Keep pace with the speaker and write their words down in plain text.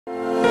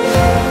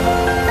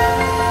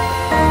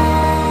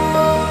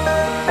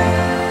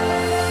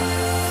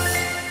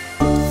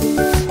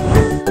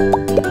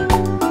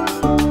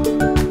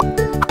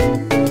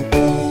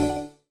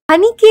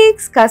Honey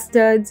cakes,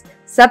 custards,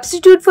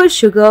 substitute for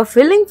sugar,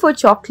 filling for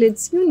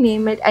chocolates, you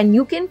name it, and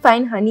you can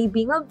find honey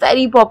being a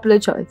very popular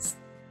choice.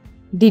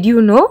 Did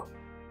you know?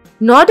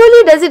 Not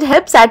only does it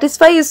help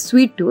satisfy your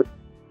sweet tooth,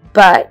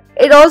 but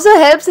it also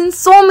helps in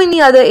so many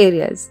other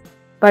areas.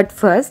 But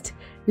first,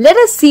 let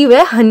us see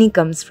where honey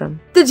comes from.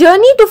 The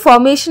journey to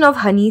formation of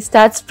honey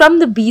starts from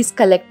the bees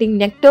collecting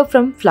nectar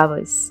from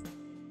flowers.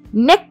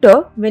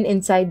 Nectar, when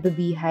inside the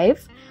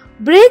beehive,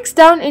 breaks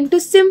down into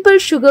simple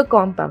sugar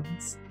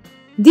compounds.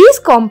 These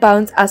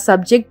compounds are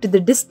subject to the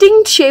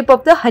distinct shape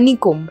of the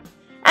honeycomb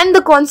and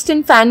the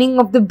constant fanning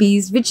of the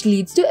bees, which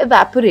leads to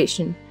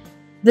evaporation.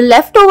 The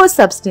leftover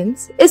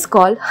substance is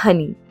called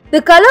honey.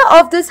 The color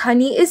of this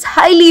honey is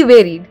highly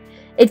varied.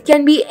 It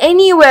can be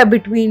anywhere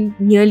between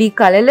nearly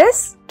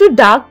colorless to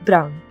dark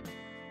brown.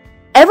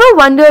 Ever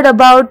wondered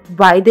about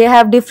why they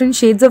have different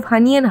shades of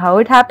honey and how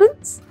it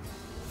happens?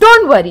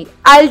 Don't worry,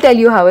 I'll tell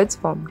you how it's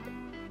formed.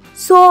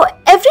 So,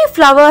 every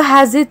flower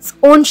has its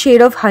own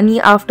shade of honey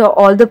after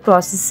all the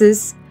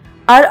processes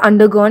are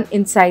undergone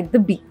inside the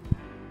bee.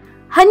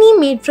 Honey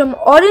made from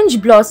orange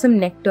blossom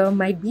nectar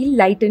might be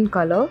light in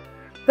color,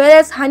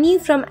 whereas honey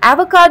from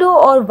avocado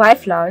or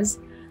wildflowers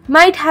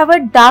might have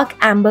a dark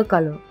amber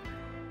color.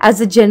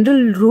 As a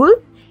general rule,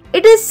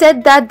 it is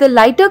said that the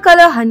lighter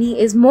color honey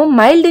is more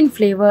mild in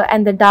flavor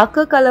and the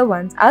darker color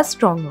ones are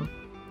stronger.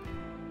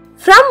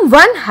 From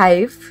one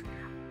hive,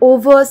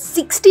 over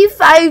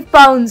 65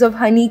 pounds of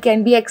honey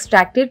can be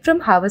extracted from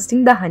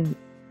harvesting the honey.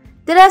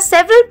 There are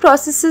several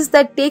processes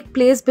that take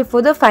place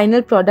before the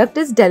final product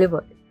is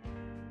delivered.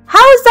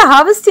 How is the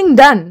harvesting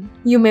done,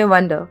 you may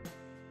wonder?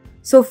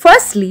 So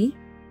firstly,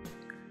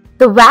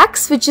 the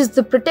wax, which is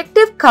the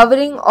protective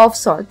covering of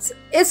sorts,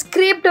 is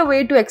scraped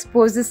away to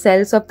expose the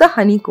cells of the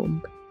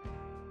honeycomb.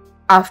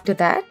 After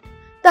that,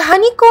 the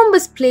honeycomb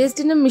is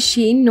placed in a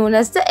machine known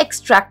as the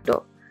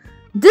extractor.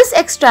 This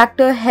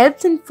extractor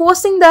helps in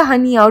forcing the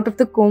honey out of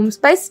the combs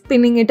by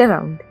spinning it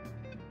around.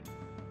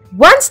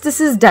 Once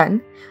this is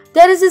done,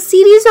 there is a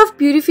series of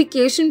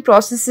purification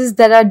processes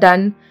that are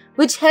done,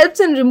 which helps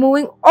in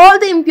removing all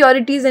the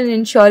impurities and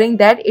ensuring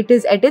that it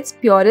is at its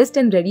purest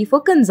and ready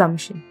for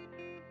consumption.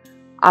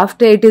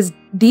 After it is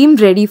deemed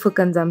ready for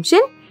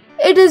consumption,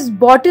 it is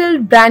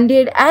bottled,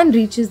 branded, and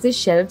reaches the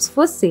shelves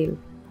for sale.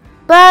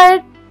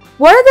 But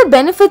what are the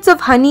benefits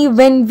of honey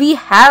when we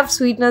have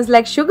sweeteners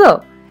like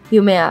sugar,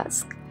 you may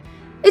ask?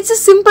 It's a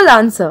simple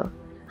answer.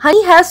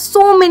 Honey has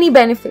so many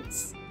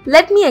benefits.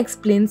 Let me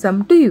explain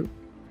some to you.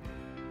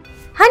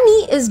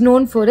 Honey is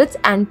known for its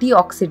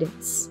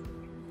antioxidants.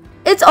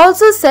 It's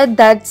also said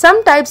that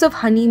some types of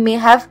honey may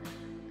have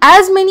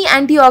as many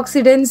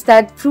antioxidants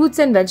that fruits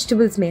and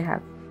vegetables may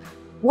have.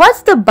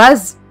 What's the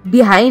buzz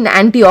behind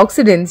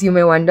antioxidants, you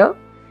may wonder?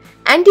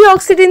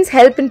 Antioxidants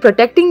help in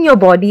protecting your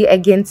body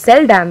against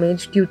cell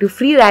damage due to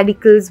free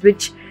radicals,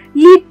 which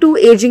lead to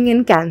aging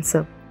and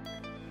cancer.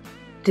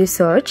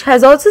 Research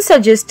has also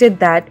suggested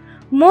that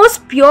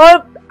most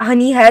pure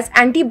honey has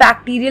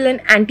antibacterial and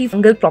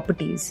antifungal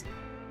properties.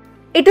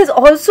 It is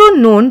also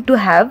known to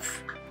have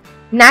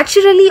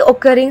naturally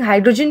occurring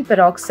hydrogen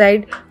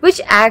peroxide,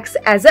 which acts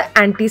as an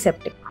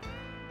antiseptic.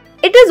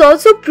 It is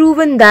also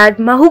proven that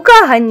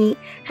Mahuka honey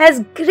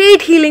has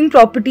great healing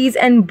properties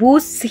and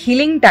boosts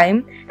healing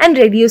time and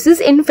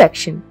reduces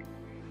infection.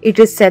 It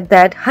is said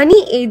that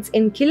honey aids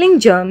in killing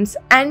germs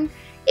and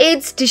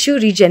aids tissue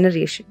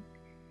regeneration.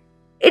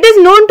 It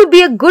is known to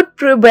be a good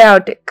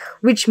probiotic,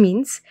 which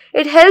means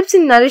it helps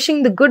in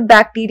nourishing the good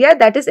bacteria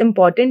that is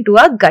important to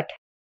our gut.